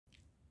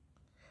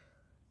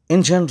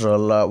In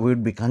general, we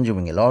would be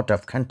consuming a lot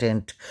of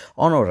content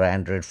on our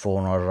Android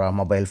phone or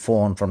mobile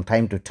phone from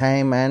time to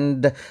time,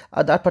 and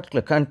that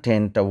particular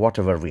content,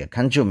 whatever we are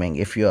consuming,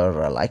 if you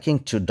are liking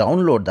to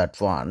download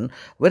that one,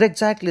 where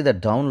exactly the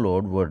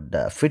download would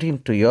fit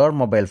into your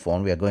mobile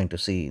phone, we are going to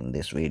see in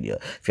this video.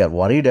 If you are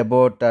worried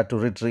about to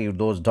retrieve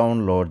those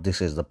downloads, this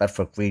is the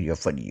perfect video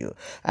for you.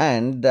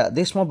 And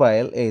this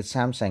mobile is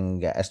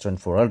Samsung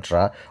S24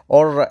 Ultra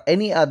or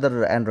any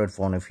other Android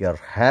phone if you are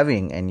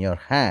having in your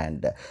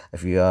hand.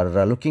 If you are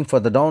looking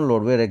for the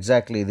download where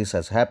exactly this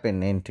has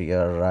happened into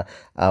your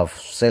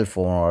cell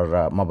phone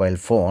or mobile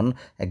phone,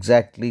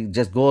 exactly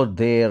just go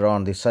there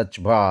on the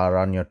search bar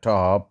on your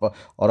top,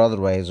 or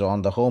otherwise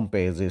on the home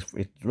page. If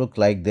it look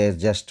like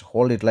this, just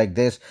hold it like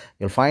this,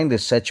 you'll find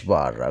this search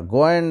bar.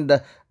 Go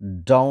and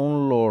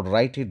download,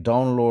 write it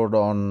download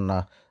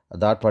on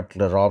that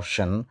particular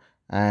option,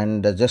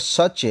 and just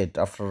search it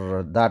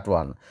after that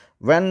one.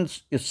 When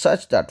you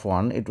search that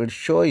one, it will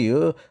show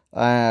you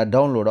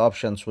download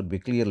options would be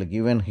clearly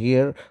given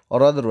here,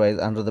 or otherwise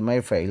under the my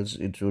files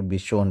it would be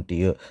shown to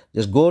you.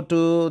 Just go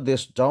to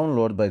this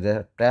download by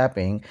the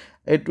tapping.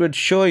 It would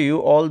show you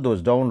all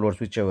those downloads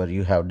whichever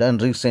you have done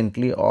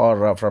recently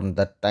or from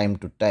that time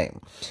to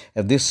time.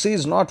 If this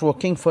is not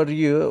working for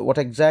you, what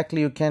exactly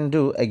you can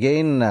do,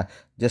 again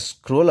just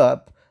scroll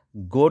up,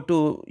 go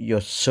to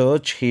your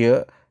search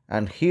here,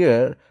 and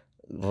here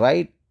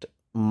write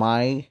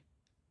my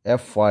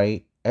file.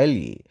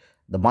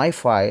 The my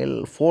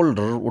file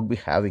folder would be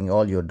having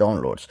all your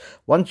downloads.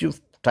 Once you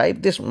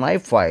type this my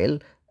file,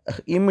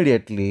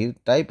 immediately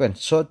type and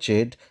search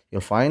it,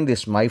 you'll find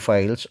this my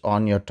files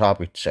on your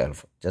top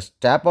itself. Just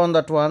tap on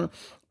that one.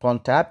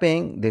 Upon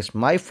tapping this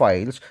my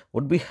files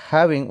would be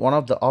having one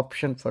of the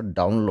option for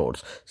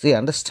downloads. See,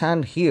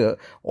 understand here,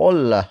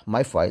 all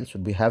my files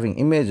would be having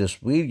images,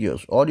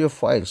 videos, audio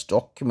files,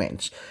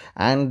 documents,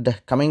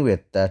 and coming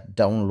with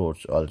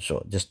downloads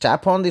also. Just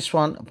tap on this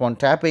one. Upon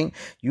tapping,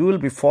 you will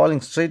be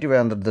falling straight away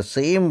under the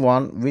same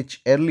one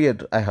which earlier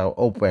I have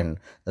opened.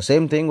 The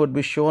same thing would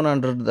be shown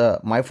under the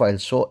my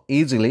files, so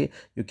easily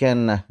you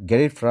can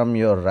get it from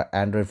your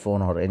Android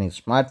phone or any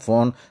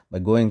smartphone. By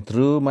going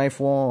through my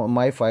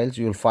files,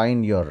 you will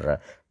find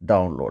your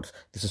downloads.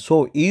 This is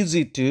so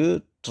easy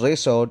to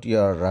trace out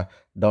your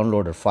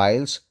downloaded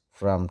files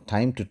from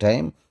time to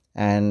time,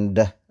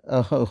 and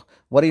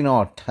worry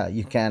not,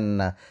 you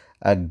can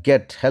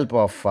get help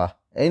of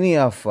any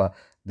of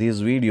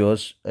these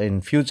videos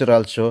in future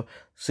also.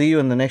 See you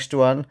in the next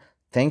one.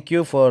 Thank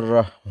you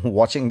for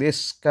watching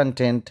this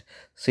content.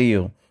 See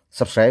you.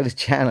 Subscribe the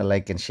channel,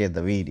 like and share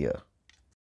the video.